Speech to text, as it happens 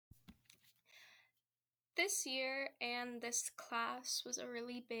This year and this class was a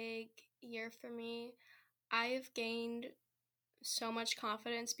really big year for me. I've gained so much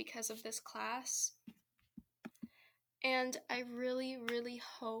confidence because of this class, and I really, really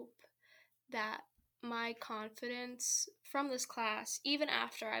hope that my confidence from this class, even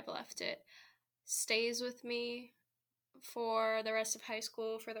after I've left it, stays with me for the rest of high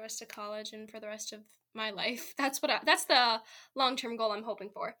school, for the rest of college, and for the rest of my life. That's the long-term goal I'm hoping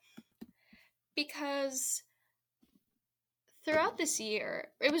for. Because throughout this year,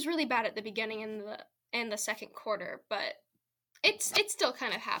 it was really bad at the beginning in the second quarter, but it still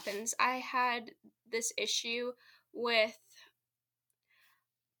kind of happens. I had this issue with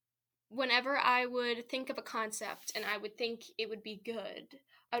whenever I would think of a concept and I would think it would be good,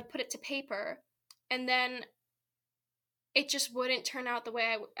 I would put it to paper, and then it just wouldn't turn out the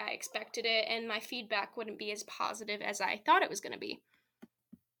way I expected it, and my feedback wouldn't be as positive as I thought it was going to be.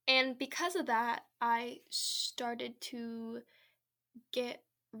 And because of that, I started to get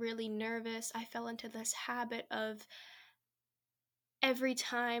really nervous. I fell into this habit of every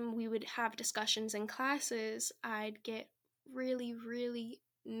time we would have discussions in classes, I'd get really, really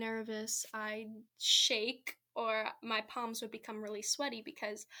nervous. I'd shake, or my palms would become really sweaty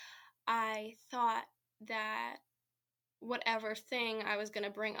because I thought that whatever thing I was going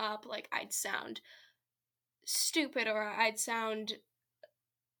to bring up, like, I'd sound stupid, or I'd sound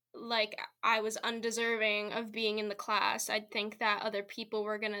like I was undeserving of being in the class. I'd think that other people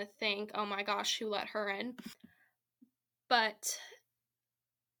were going to think, oh my gosh, who let her in? But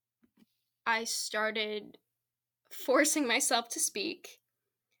I started forcing myself to speak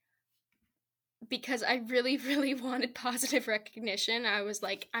because I really, really wanted positive recognition. I was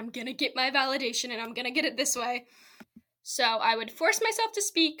like, I'm going to get my validation and I'm going to get it this way. So I would force myself to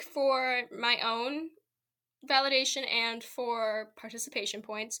speak for my own validation and for participation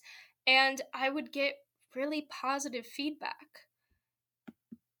points, and I would get really positive feedback.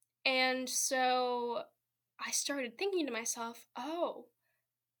 And so I started thinking to myself, oh,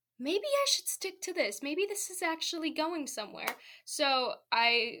 maybe I should stick to this. Maybe this is actually going somewhere. So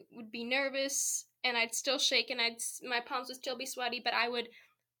I would be nervous and I'd still shake and my palms would still be sweaty, but I would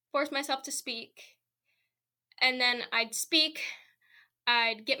force myself to speak. And then I'd speak,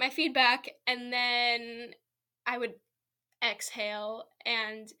 I'd get my feedback, and then I would exhale,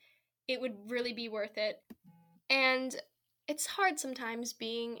 and it would really be worth it. And it's hard sometimes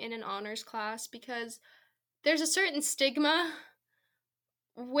being in an honors class because there's a certain stigma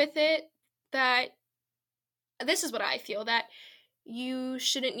with it that, this is what I feel, that you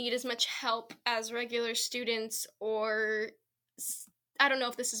shouldn't need as much help as regular students, or I don't know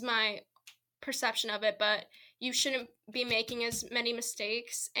if this is my perception of it, but you shouldn't be making as many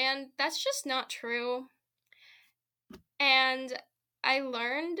mistakes, and that's just not true. And I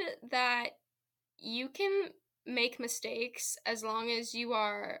learned that you can make mistakes as long as you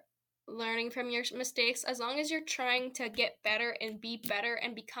are learning from your mistakes, as long as you're trying to get better and be better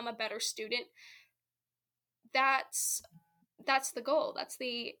and become a better student. That's the goal. That's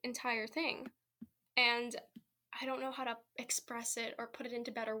the entire thing. And I don't know how to express it or put it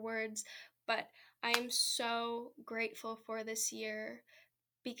into better words, but I am so grateful for this year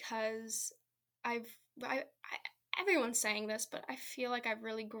because everyone's saying this, but I feel like I've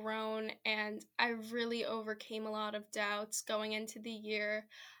really grown, and I really overcame a lot of doubts going into the year.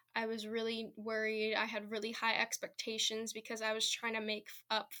 I was really worried. I had really high expectations because I was trying to make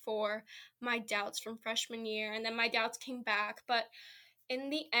up for my doubts from freshman year, and then my doubts came back. But in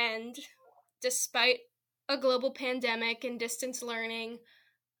the end, despite a global pandemic and distance learning,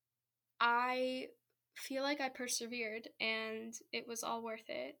 I feel like I persevered, and it was all worth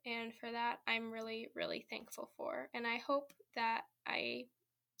it. And for that, I'm really, really thankful for. And I hope that I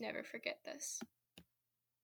never forget this.